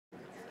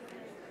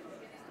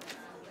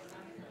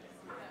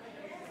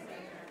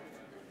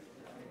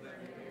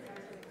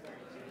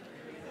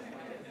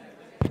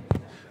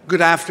Good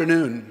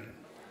afternoon.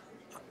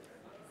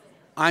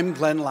 I'm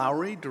Glenn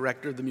Lowry,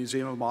 Director of the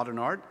Museum of Modern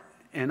Art,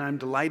 and I'm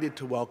delighted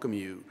to welcome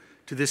you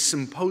to this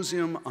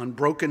symposium on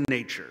broken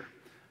nature,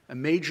 a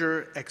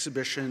major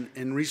exhibition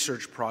and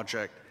research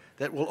project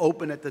that will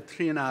open at the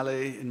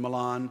Triennale in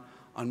Milan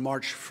on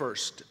March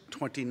 1st,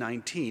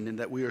 2019, and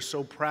that we are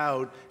so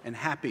proud and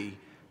happy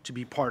to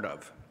be part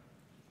of.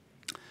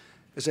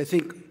 As I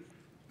think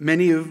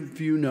many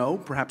of you know,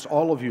 perhaps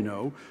all of you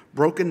know,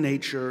 broken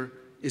nature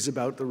is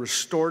about the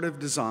restorative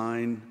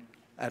design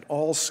at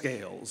all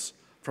scales,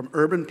 from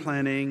urban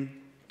planning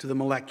to the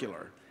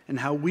molecular, and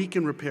how we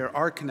can repair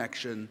our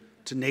connection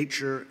to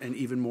nature and,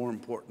 even more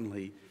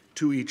importantly,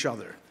 to each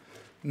other.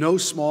 No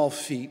small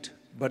feat,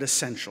 but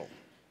essential.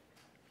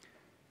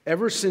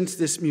 Ever since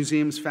this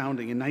museum's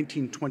founding in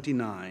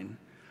 1929,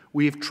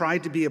 we have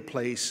tried to be a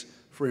place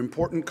for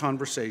important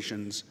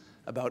conversations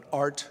about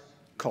art,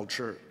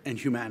 culture, and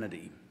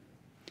humanity.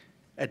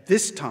 At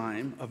this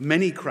time of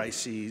many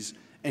crises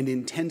and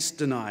intense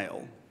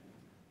denial,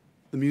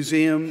 the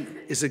museum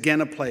is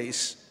again a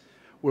place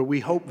where we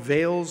hope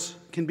veils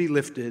can be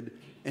lifted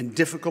and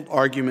difficult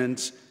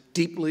arguments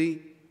deeply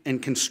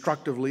and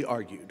constructively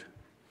argued.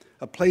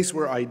 A place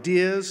where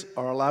ideas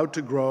are allowed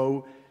to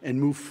grow and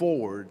move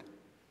forward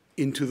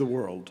into the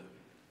world.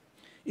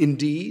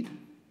 Indeed,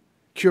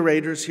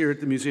 curators here at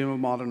the Museum of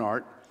Modern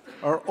Art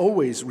are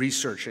always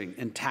researching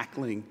and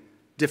tackling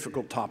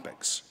difficult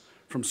topics,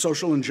 from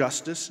social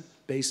injustice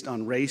based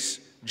on race,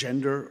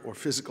 gender, or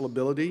physical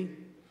ability,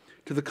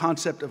 to the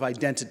concept of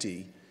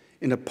identity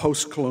in a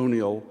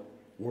post-colonial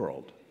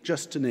world,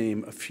 just to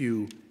name a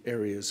few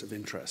areas of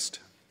interest.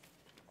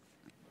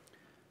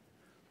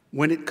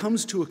 When it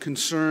comes to a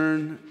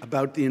concern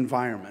about the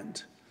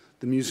environment,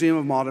 the Museum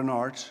of Modern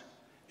Art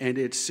and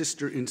its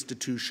sister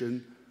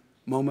institution,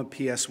 MoMA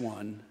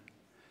PS1,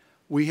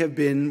 we have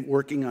been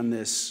working on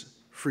this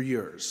for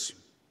years,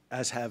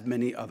 as have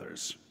many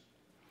others.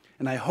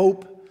 And I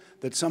hope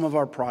that some of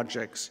our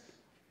projects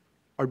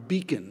are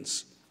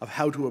beacons of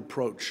how to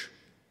approach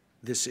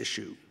this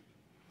issue.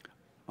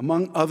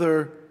 Among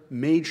other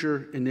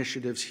major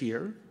initiatives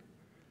here,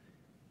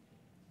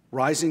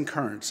 Rising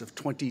Currents of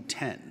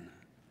 2010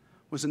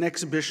 was an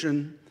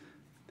exhibition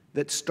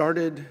that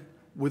started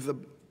with a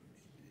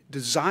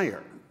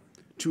desire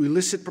to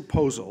elicit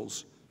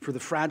proposals for the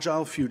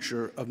fragile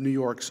future of New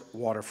York's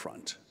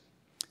waterfront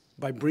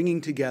by bringing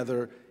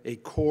together a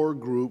core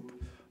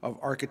group of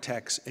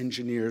architects,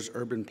 engineers,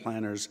 urban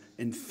planners,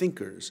 and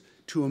thinkers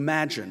to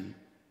imagine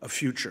a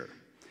future.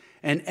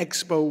 And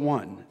Expo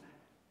 1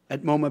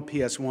 at MoMA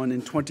PS1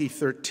 in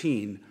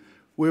 2013,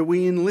 where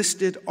we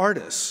enlisted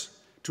artists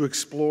to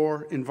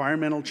explore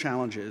environmental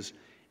challenges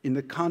in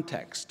the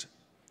context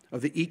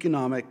of the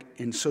economic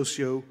and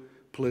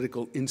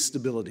socio-political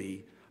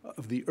instability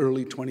of the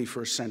early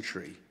 21st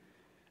century,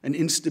 an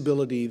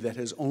instability that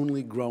has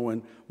only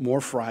grown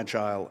more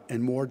fragile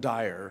and more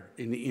dire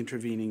in the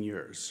intervening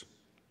years.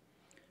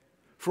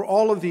 For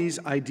all of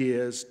these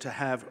ideas to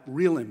have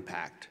real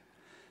impact,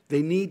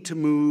 they need to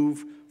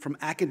move from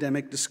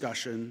academic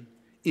discussion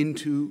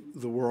into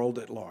the world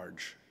at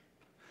large.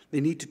 They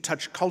need to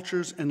touch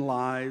cultures and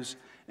lives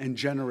and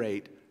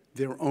generate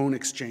their own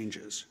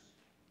exchanges.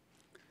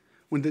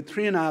 When the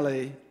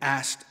Triennale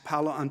asked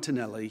Paola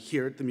Antonelli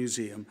here at the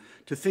museum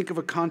to think of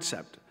a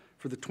concept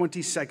for the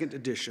 22nd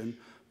edition,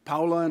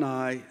 Paola and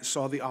I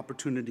saw the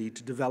opportunity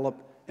to develop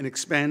and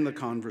expand the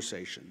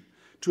conversation,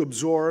 to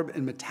absorb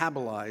and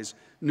metabolize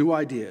new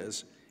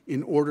ideas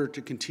in order to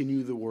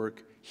continue the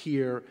work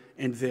here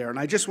and there. And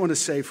I just want to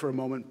say for a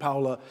moment,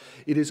 Paola,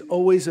 it is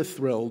always a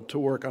thrill to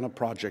work on a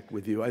project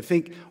with you. I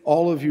think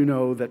all of you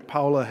know that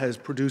Paola has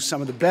produced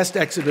some of the best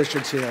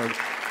exhibitions here.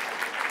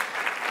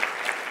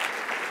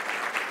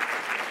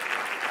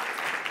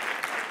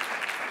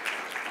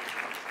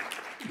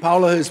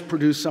 Paola has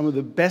produced some of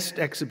the best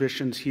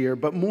exhibitions here,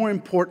 but more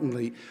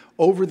importantly,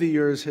 over the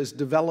years has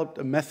developed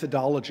a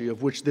methodology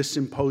of which this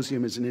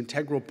symposium is an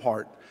integral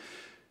part,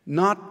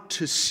 not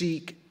to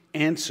seek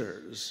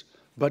answers,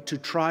 but to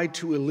try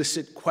to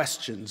elicit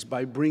questions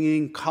by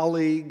bringing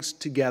colleagues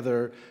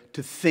together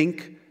to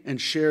think and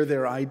share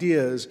their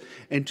ideas,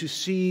 and to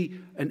see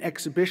an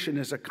exhibition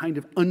as a kind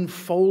of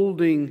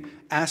unfolding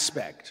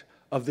aspect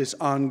of this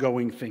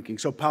ongoing thinking.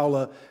 So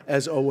Paola,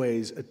 as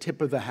always, a tip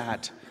of the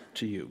hat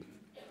to you.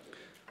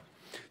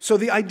 So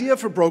the idea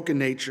for Broken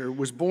Nature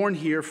was born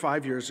here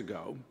 5 years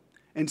ago,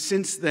 and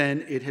since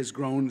then it has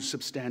grown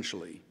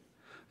substantially.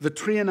 The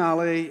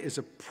Triennale is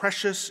a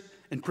precious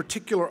and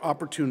particular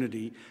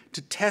opportunity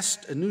to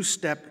test a new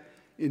step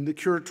in the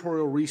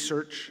curatorial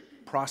research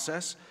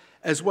process,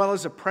 as well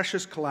as a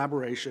precious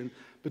collaboration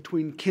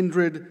between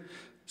kindred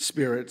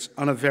spirits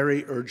on a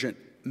very urgent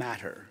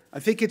matter. I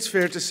think it's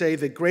fair to say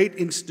that great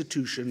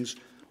institutions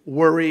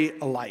worry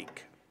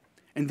alike,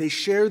 and they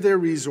share their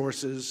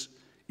resources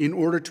in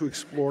order to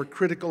explore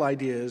critical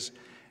ideas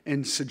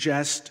and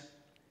suggest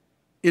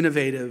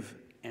innovative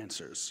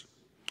answers.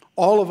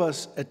 All of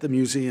us at the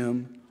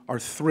museum are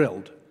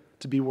thrilled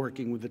to be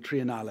working with the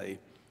Triennale,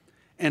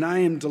 And I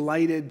am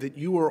delighted that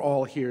you are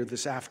all here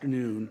this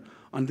afternoon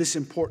on this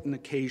important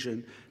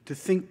occasion to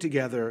think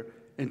together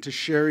and to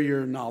share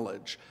your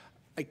knowledge.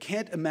 I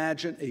can't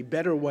imagine a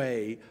better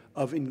way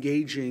of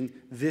engaging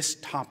this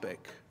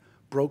topic,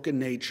 broken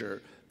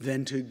nature,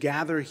 than to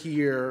gather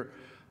here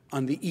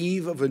on the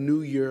eve of a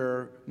new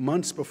year,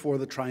 months before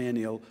the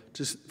triennial,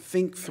 to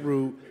think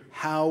through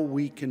how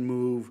we can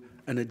move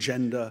an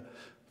agenda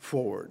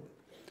forward.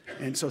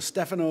 And so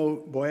Stefano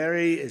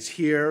Boeri is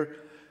here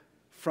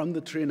from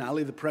the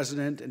Triennale, the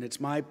president, and it's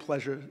my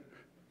pleasure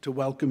to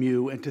welcome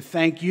you and to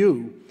thank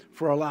you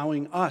for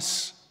allowing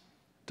us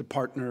to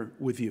partner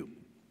with you.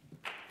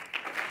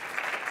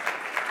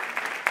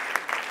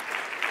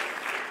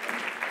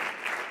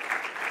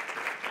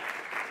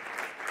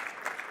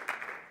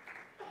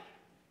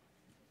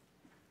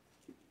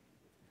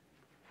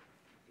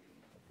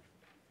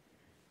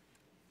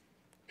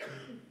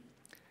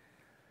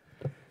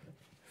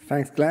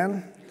 Thanks,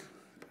 Glenn.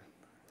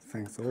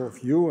 Thanks all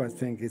of you. I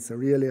think it's a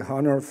really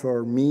honor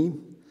for me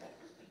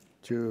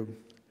to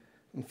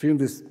film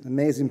this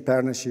amazing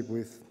partnership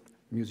with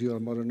Museum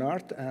of Modern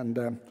Art.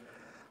 And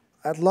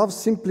I'd love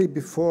simply,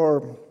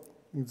 before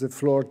the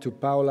floor to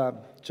Paola,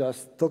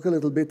 just talk a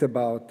little bit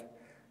about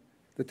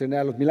the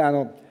Triennale of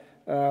Milano.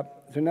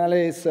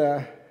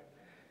 Triennale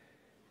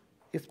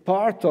is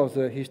part of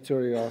the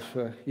history of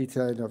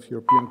Italy and of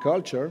European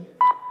culture.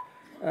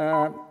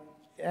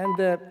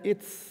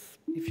 It's,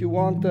 if you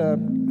want,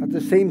 at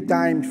the same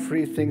time,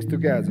 three things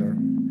together.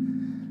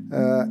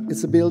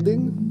 It's a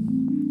building.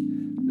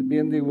 The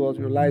building was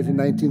realized in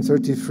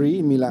 1933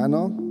 in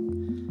Milano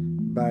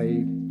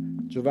by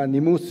Giovanni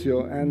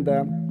Muzio, and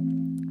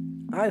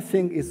I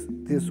think it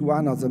is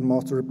one of the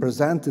most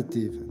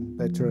representative and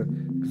better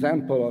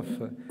example of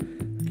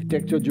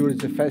architecture during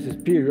the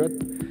fascist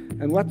period.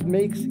 And what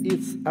makes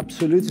it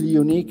absolutely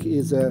unique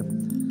is a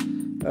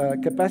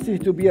capacity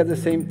to be at the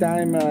same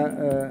time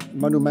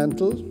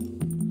monumental,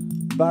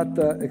 but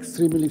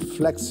extremely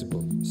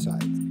flexible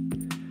side.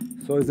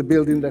 So it's a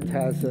building that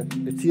has a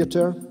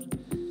theater,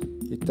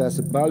 it has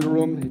a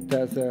ballroom, it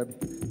has a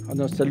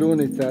honor saloon,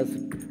 it has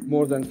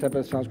more than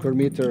 7,000 square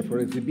meters for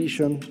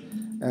exhibition,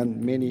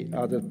 and many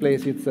other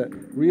places. It's a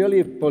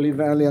really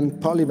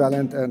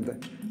polyvalent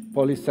and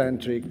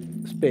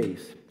polycentric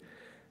space.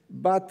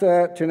 But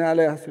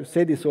Triennale, as you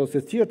said, is also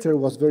theater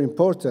was very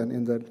important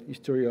in the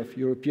history of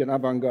European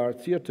avant-garde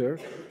theater.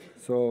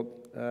 So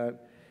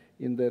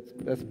in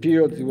that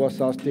period, he was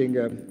hosting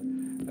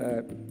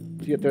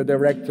theater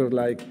director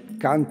like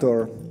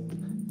Cantor,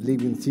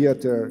 Living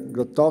Theater,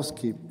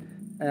 Grotowski,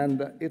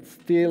 and it's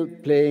still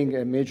playing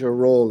a major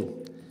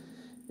role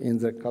in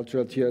the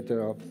cultural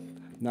theater of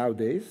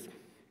nowadays.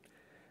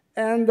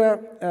 And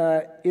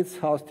it's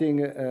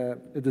hosting a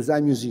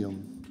design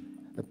museum,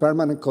 a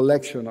permanent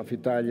collection of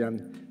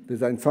Italian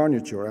design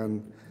furniture.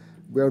 And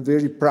we are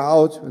very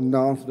proud to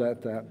announce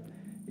that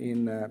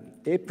in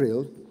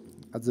April,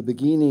 at the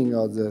beginning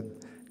of the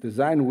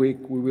Design Week,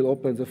 we will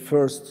open the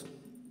first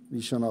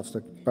edition of the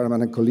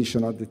permanent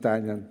collection of the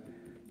Italian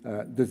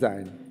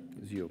Design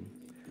Museum.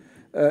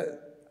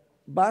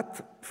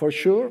 But for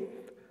sure,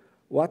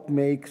 what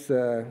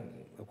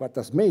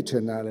has made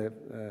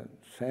Triennale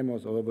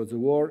famous all over the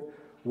world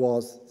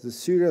was the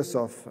series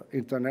of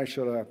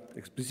international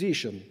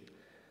expositions.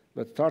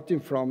 But starting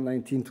from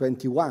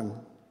 1921,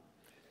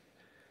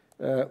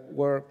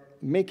 we're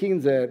making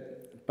the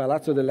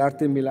Palazzo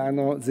dell'Arte in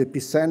Milano the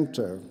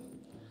epicenter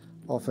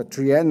of a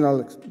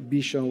triennial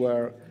exhibition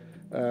where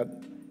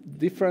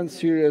different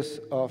series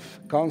of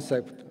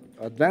concepts,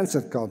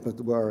 advanced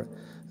concepts, were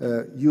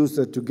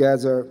used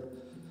together,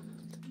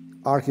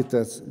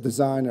 architects,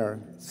 designers,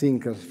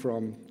 thinkers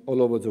from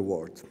all over the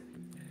world.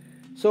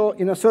 So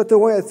in a certain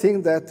way, I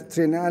think that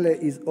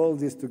Triennale is all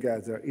this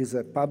together. It's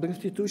a public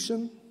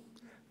institution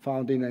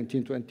founded in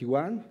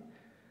 1921,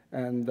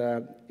 and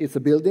it's a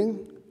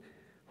building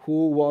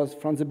who was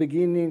from the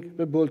beginning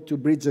able to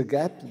bridge a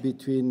gap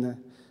between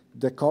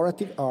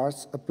decorative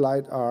arts,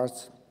 applied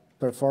arts,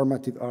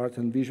 performative art,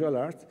 and visual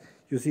arts.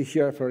 You see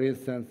here, for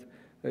instance,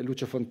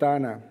 Lucio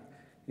Fontana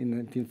in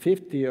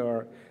 1950,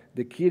 or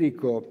De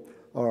Chirico,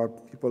 or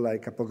people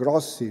like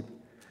Capogrossi.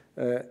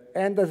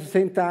 And at the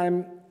same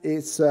time,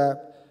 it's a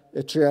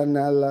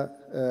triennial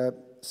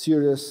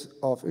series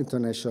of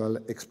international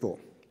expo.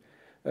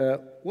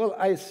 Well,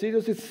 I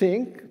seriously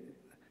think,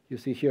 you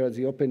see here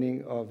the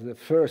opening of the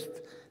first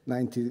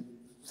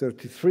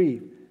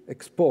 1933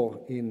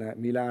 expo in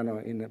Milano,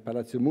 in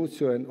Palazzo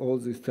Muzio, and all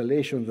the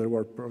installations that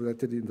were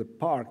projected in the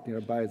park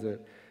nearby the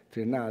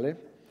Triennale.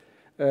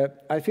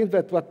 I think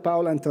that what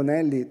Paola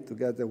Antonelli,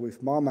 together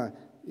with MoMA,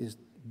 is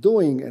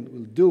doing and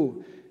will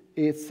do,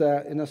 it's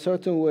in a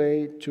certain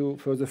way to,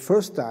 for the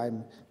first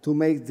time, to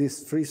make these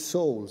three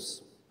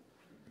souls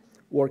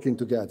working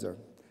together.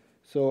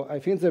 So I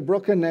think the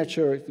Broken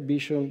Nature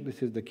exhibition,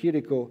 this is the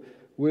Chirico,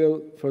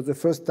 will, for the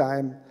first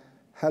time,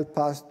 help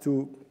us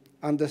to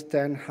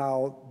understand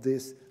how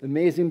this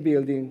amazing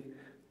building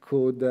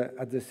could,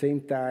 at the same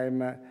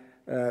time,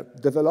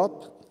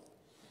 develop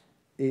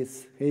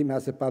its aim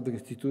as a public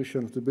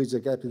institution to bridge the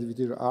gap in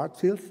the art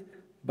fields,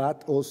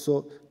 but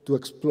also to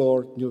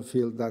explore new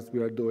fields that we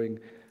are doing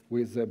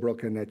with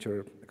Broken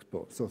Nature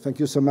Expo. So thank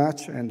you so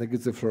much, and I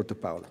give the floor to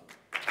Paola.